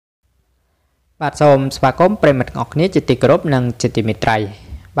បាទសូមស្វាគមន៍ប្រិមិត្តទាំងអស់គ្នាជាទីគោរពនិងជាទីមេត្រី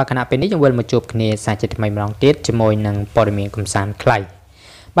បាទគណៈពេលនេះយើងវិលមកជួបគ្នាសាជាថ្មីម្ដងទៀតជាមួយនឹងព័ត៌មានកំសាន្តខ្លី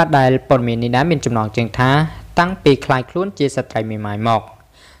បាទដែលព័ត៌មាននេះដែរមានចំណងជើងថាតាំងពីคลายខ្លួនជាស្ត្រីមេម៉ាយមក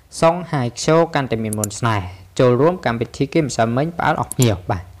សងហាយខ្យូកាន់តែមានមុនស្នេហ៍ចូលរួមកម្មវិធីគីម្សិលមិញផ្អើលអស់ភ្នៀវ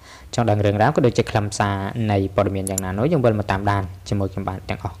បាទចង់ដឹងរឿងរ៉ាវក៏ដូចជាខ្លឹមសារនៃព័ត៌មានយ៉ាងណានោះយើងវិលមកតាមដានជាមួយខ្ញុំបាទ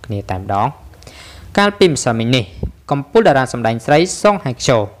ទាំងអស់គ្នាតែម្ដងកាលពីម្សិលមិញនេះកំពូលតារាសម្ដែងស្រីសងហៃខ្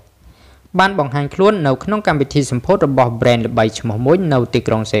យូបានបង្ហាញខ្លួននៅក្នុងកម្មវិធីសម្ពោធរបស់ brand ល្បីឈ្មោះមួយនៅទី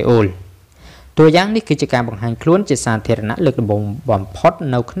ក្រុងសេអ៊ូលតួយ៉ាងនេះគឺជាការបង្ហាញខ្លួនជាសាធារណៈលើកដំបូងបំផុត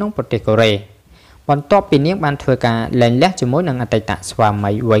នៅក្នុងប្រទេសកូរ៉េបន្ទាប់ពីនាងបានធ្វើការលែងលះជាមួយនឹងអតីតស្វា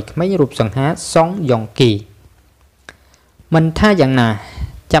មីវ័យក្មេងរូបសង្ហាសុងយ៉ុងគីមិនថាយ៉ាងណា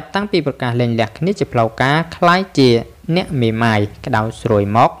ចាប់តាំងពីប្រកាសលែងលះគ្នាជាផ្លូវការคล้ายជាអ្នកមេម៉ាយក្តៅស្រួយ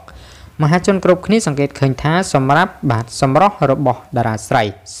មកមហាជនគ្រប់គ្នាសង្កេតឃើញថាសម្រាប់បាទសម្រស់របស់តារាស្រី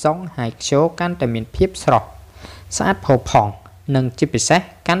សងហៃខ្យូកាន់តែមានភាពស្រស់ស្អាតផូរផង់និងជាពិសេស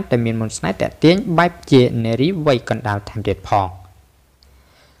កាន់តែមានមុនស្នេហ៍តាក់ទាញបែបជានារីវ័យកណ្ដាលថែមទៀតផង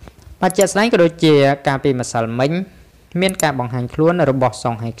បាទជាក់ស្ដែងក៏ដូចជាការពីម្សិលមិញមានការបង្ហាញខ្លួនរបស់ស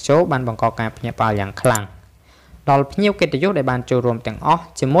ងហៃខ្យូបានបង្កការភ្ញាក់ផ្អើលយ៉ាងខ្លាំងដល់ភ្ញៀវកិត្តិយសដែលបានចូលរួមទាំងអស់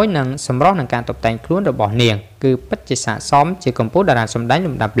ជាមួយនឹងសម្រស់នឹងការតុបតែងខ្លួនរបស់នាងគឺពិតជាស័ក្តិសមជាកំពូលតារាសម្ដែង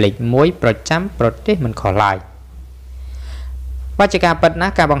លំដាប់លេខ1ប្រចាំប្រទេសមិនខុសឡើយបច្ចុប្បន្នពិតណា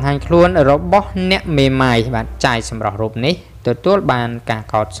ស់ការបង្ហាញខ្លួនរបស់អ្នកមេម៉ាយបាទចាយសម្រស់រូបនេះទទួលបានការ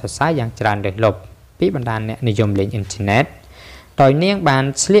កោតសរសើរយ៉ាងច្រើនលើសលប់ពីបណ្ដាអ្នកនិយមលេងអ៊ីនធឺណិតដោយនាងបាន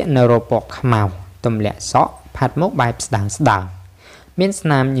ស្លៀកនៅរពណ៌ខ្មៅទម្លាក់សក់ផាត់មុខបែបស្ដើងមានស្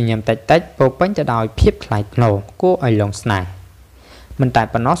នាមញញឹមតិចពោពេញទៅដោយភាពថ្លៃថ្នូរគួរឲ្យលងស្នេហ៍មិនតែ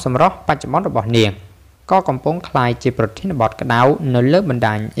ប៉ុណ្ណោះសម្រស់បច្ចុប្បន្នរបស់នាងក៏កំពុងក្លាយជាប្រធានបទក្តៅនៅលើបណ្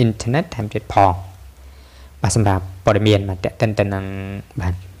ដាញអ៊ីនធឺណិតថែមទៀតផងបាទសម្រាប់ព័ត៌មានមកតេតិនទៅនឹងបា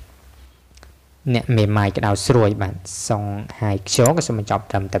ទអ្នកមេម៉ាយក្តៅស្រួយបាទសងហៃខ្យូក៏សូមបញ្ចប់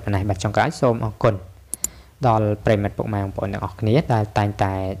ត្រឹមតែប៉ុណ្ណេះបាទចុងក្រោយសូមអរគុណដល់ប្រិមិត្តពុកម៉ែបងប្អូនទាំងអស់គ្នាដែលតែង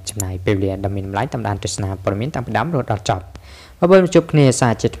តែចំណាយពេលវេលាដ៏មានតម្លៃតាមដានទស្សនាព័ត៌មានតាំងពីដើមរហូតដល់ចប់វិលមកជួបគ្នាសា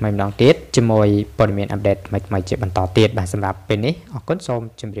ជាថ្មីម្ដងទៀតជាមួយព័ត៌មានអាប់ដេតថ្មីៗជាបន្តទៀតបាទសម្រាប់ពេលនេះអរគុណសូម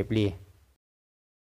ជម្រាបលា